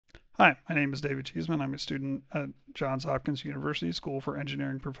Hi, my name is David Cheeseman. I'm a student at Johns Hopkins University School for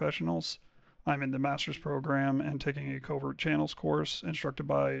Engineering Professionals. I'm in the master's program and taking a covert channels course instructed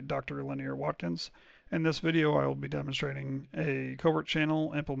by Dr. Lanier Watkins. In this video, I will be demonstrating a covert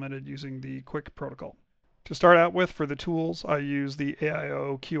channel implemented using the quic protocol. To start out with, for the tools, I use the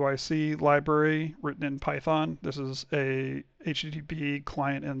AIO QuiC library written in Python. This is a HTTP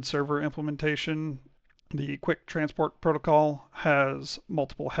client and server implementation. The quic transport protocol has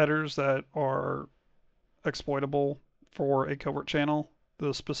multiple headers that are exploitable for a covert channel.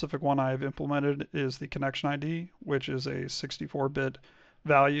 The specific one I've implemented is the connection ID, which is a 64-bit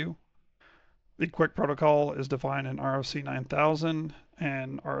value. The quic protocol is defined in RFC 9000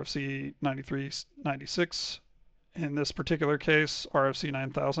 and RFC 9396. In this particular case, RFC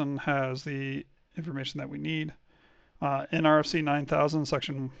 9000 has the information that we need. In RFC 9000,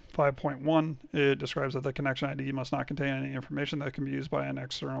 section 5.1, it describes that the connection ID must not contain any information that can be used by an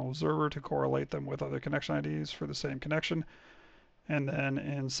external observer to correlate them with other connection IDs for the same connection. And then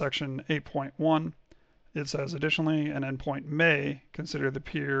in section 8.1, it says additionally, an endpoint may consider the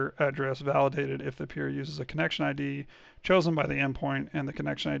peer address validated if the peer uses a connection ID chosen by the endpoint and the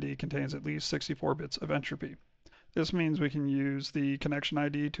connection ID contains at least 64 bits of entropy. This means we can use the connection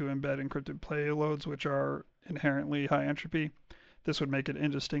ID to embed encrypted payloads, which are inherently high entropy. This would make it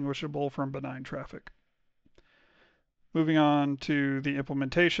indistinguishable from benign traffic. Moving on to the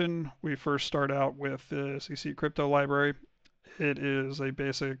implementation, we first start out with the CC crypto library. It is a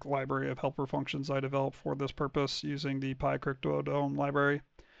basic library of helper functions I developed for this purpose using the PyCryptodome library.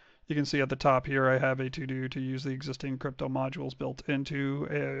 You can see at the top here I have a to-do to use the existing crypto modules built into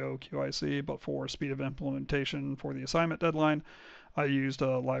AIO QuiC, but for speed of implementation for the assignment deadline, I used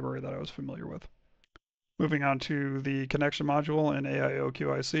a library that I was familiar with. Moving on to the connection module in AIO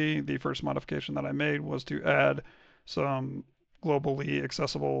QuiC, the first modification that I made was to add some globally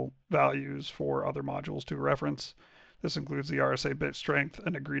accessible values for other modules to reference. This includes the RSA bit strength,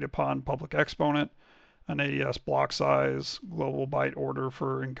 an agreed upon public exponent, an AES block size, global byte order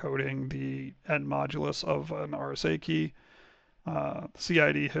for encoding the end modulus of an RSA key,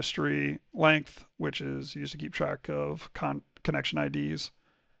 CID history length, which is used to keep track of connection IDs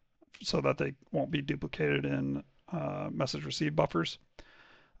so that they won't be duplicated in message received buffers.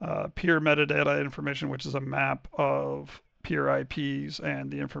 Peer metadata information, which is a map of peer IPs and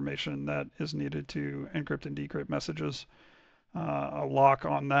the information that is needed to encrypt and decrypt messages. A lock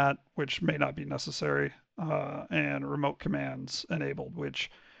on that, which may not be necessary, and remote commands enabled, which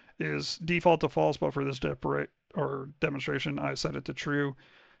is default to false, but for this demonstration, I set it to true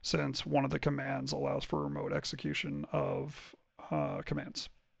since one of the commands allows for remote execution of commands.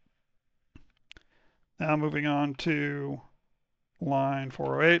 Now moving on to line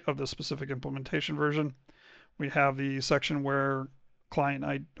 408 of the specific implementation version, we have the section where client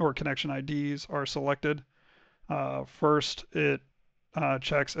or connection IDs are selected. First, it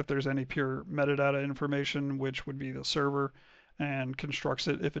checks if there's any pure metadata information, which would be the server, and constructs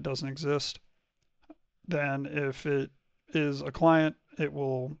it if it doesn't exist. Then if it is a client, it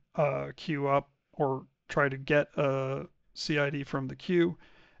will queue up or try to get a CID from the queue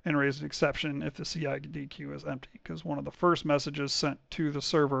and raise an exception if the CID queue is empty, because one of the first messages sent to the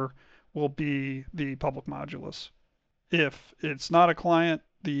server will be the public modulus. If it's not a client,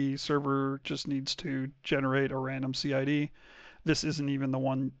 the server just needs to generate a random CID. This isn't even the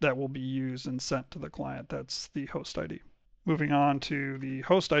one that will be used and sent to the client. That's the host ID. Moving on to the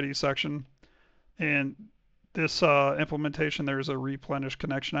host ID section. In this implementation, there's a replenish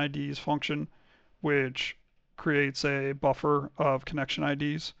connection IDs function, which creates a buffer of connection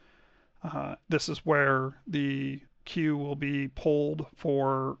IDs. This is where the queue will be pulled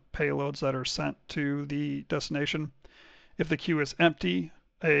for payloads that are sent to the destination. If the queue is empty,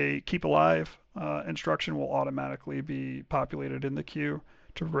 a keep alive instruction will automatically be populated in the queue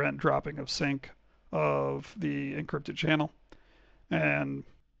to prevent dropping of sync of the encrypted channel. And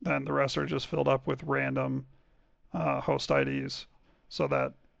then the rest are just filled up with random host IDs so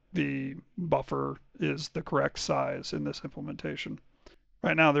that the buffer is the correct size in this implementation.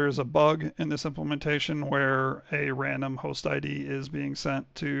 Right now there is a bug in this implementation where a random host ID is being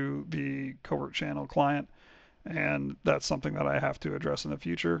sent to the covert channel client, and that's something that I have to address in the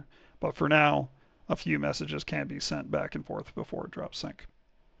future. But for now, a few messages can be sent back and forth before it drops sync.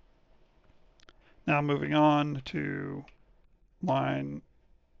 Now moving on to line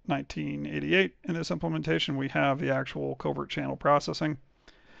 1988. In this implementation, we have the actual covert channel processing.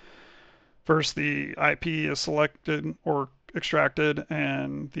 First, the IP is selected or extracted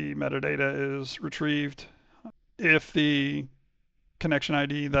and the metadata is retrieved. If the connection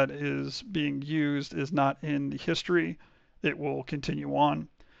ID that is being used is not in the history, it will continue on.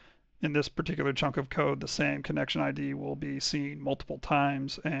 in this particular chunk of code, the same connection ID will be seen multiple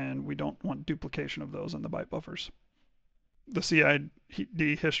times, and we don't want duplication of those in the byte buffers. The CID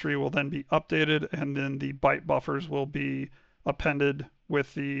history will then be updated, and then the byte buffers will be appended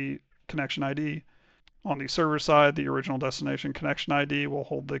with the connection ID. On the server side, the original destination connection ID will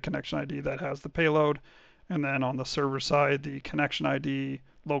hold the connection ID that has the payload. And then on the server side, the connection ID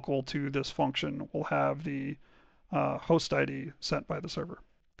local to this function will have the host ID sent by the server.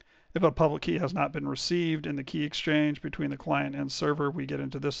 If a public key has not been received in the key exchange between the client and server, we get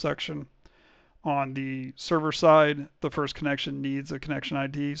into this section. On the server side, the first connection needs a connection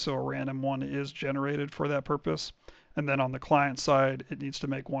ID, so a random one is generated for that purpose. And then on the client side, it needs to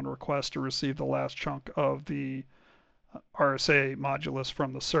make one request to receive the last chunk of the RSA modulus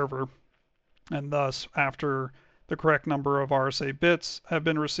from the server. And thus, after the correct number of RSA bits have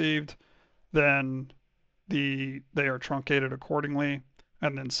been received, then they are truncated accordingly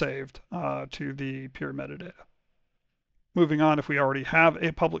and then saved to the peer metadata. Moving on, if we already have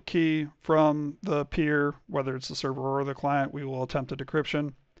a public key from the peer, whether it's the server or the client, we will attempt a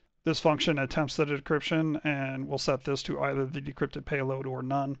decryption. This function attempts the decryption, and we'll set this to either the decrypted payload or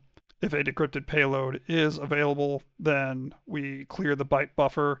none. If a decrypted payload is available, then we clear the byte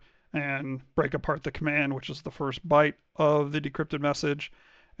buffer and break apart the command, which is the first byte of the decrypted message,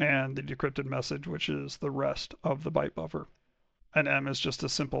 and the decrypted message, which is the rest of the byte buffer. An M is just a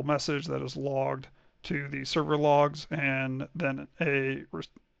simple message that is logged to the server logs, and then a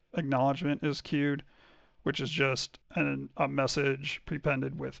acknowledgement is queued, which is just a message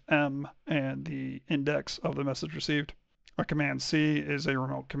prepended with M and the index of the message received. A command C is a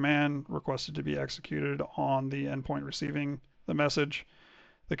remote command requested to be executed on the endpoint receiving the message.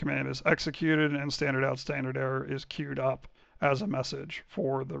 The command is executed, and standard out, standard error is queued up as a message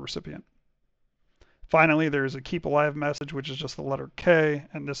for the recipient. Finally, there is a keep alive message, which is just the letter K,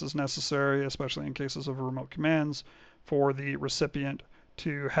 and this is necessary, especially in cases of remote commands, for the recipient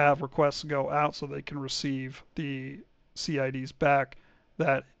to have requests go out so they can receive the CIDs back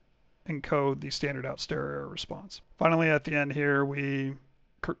that encode the standard out stare error response. Finally, at the end here, we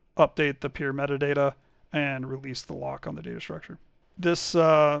update the peer metadata and release the lock on the data structure. This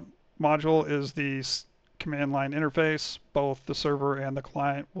module is the command line interface. Both the server and the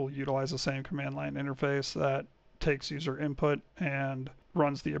client will utilize the same command line interface that takes user input and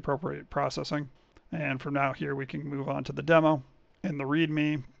runs the appropriate processing. And from now here, we can move on to the demo. In the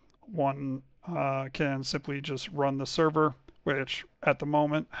README, one can simply just run the server, which at the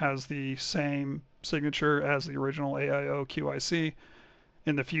moment has the same signature as the original AIO QuiC.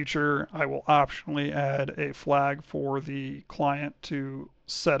 In the future, I will optionally add a flag for the client to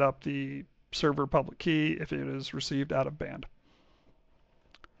set up the server public key if it is received out of band.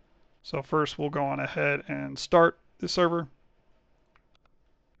 So first we'll go on ahead and start the server.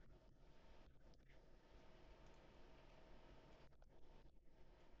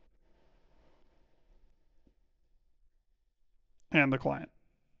 And the client.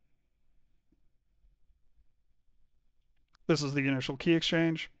 This is the initial key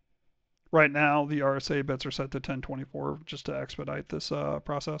exchange. Right now, the RSA bits are set to 1024 just to expedite this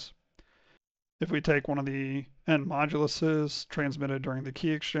process. If we take one of the end moduluses transmitted during the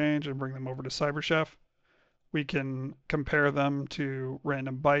key exchange and bring them over to CyberChef, we can compare them to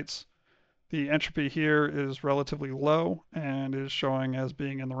random bytes. The entropy here is relatively low and is showing as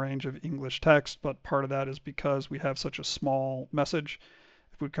being in the range of English text, but part of that is because we have such a small message.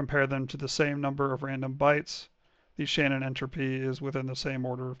 If we compare them to the same number of random bytes, the Shannon entropy is within the same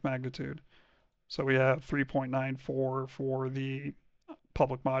order of magnitude. So we have 3.94 for the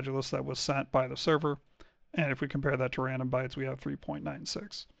public modulus that was sent by the server, and if we compare that to random bytes, we have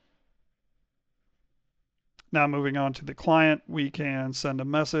 3.96. Now moving on to the client, we can send a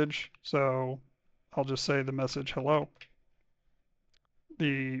message. So I'll just say the message hello.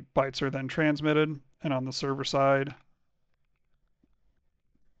 The bytes are then transmitted, and on the server side,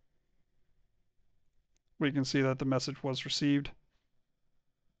 we can see that the message was received.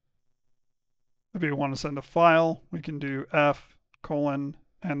 If we want to send a file, we can do F:, and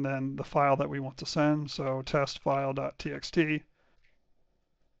then the file that we want to send. So test file.txt.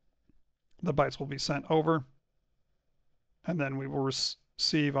 The bytes will be sent over. And then we will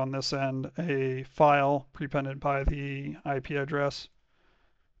receive on this end a file prepended by the IP address.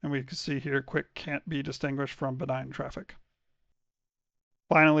 And we can see here quic can't be distinguished from benign traffic.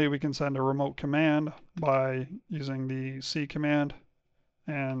 Finally, we can send a remote command by using the C command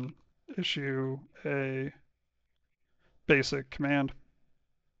and issue a basic command.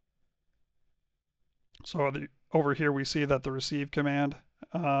 So over here we see that the receive command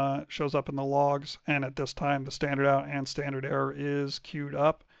shows up in the logs, and at this time the standard out and standard error is queued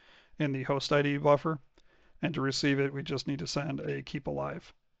up in the host ID buffer. And to receive it, we just need to send a keep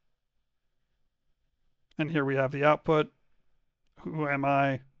alive. And here we have the output. Who am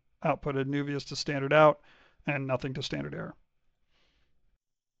I? Outputted Nuvius to standard out and nothing to standard error.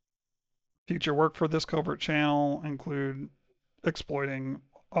 Future work for this covert channel include exploiting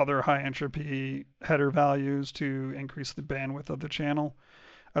other high entropy header values to increase the bandwidth of the channel,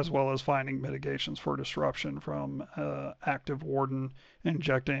 as well as finding mitigations for disruption from active warden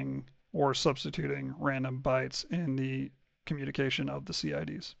injecting or substituting random bytes in the communication of the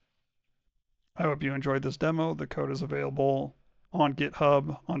CIDs. I hope you enjoyed this demo. The code is available on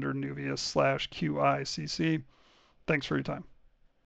GitHub under Nuvius/QuiCC. Thanks for your time.